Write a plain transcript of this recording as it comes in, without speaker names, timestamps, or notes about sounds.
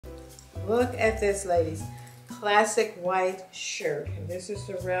Look at this, ladies. Classic white shirt. And this is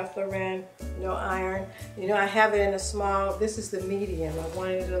the Ralph Lauren, no iron. You know, I have it in a small. This is the medium. I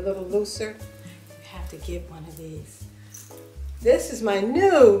wanted it a little looser. You have to get one of these. This is my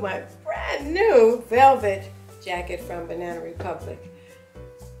brand new velvet jacket from Banana Republic.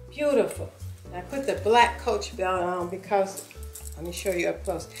 Beautiful. And I put the black Coach belt on because, let me show you up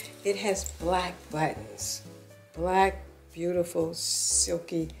close. It has black buttons. Black, beautiful,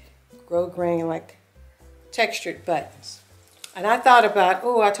 silky, grosgrain, like textured buttons. And I thought about,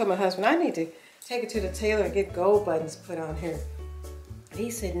 I told my husband, I need to take it to the tailor and get gold buttons put on here. And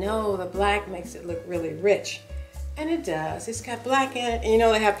he said, no, the black makes it look really rich. And it does. It's got black in it. And you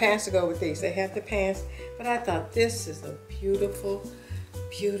know, they have pants to go with these. They have the pants. But I thought this is a beautiful,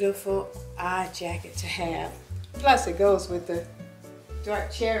 beautiful eye jacket to have. Plus, it goes with the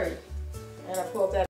dark cherry. And I pulled that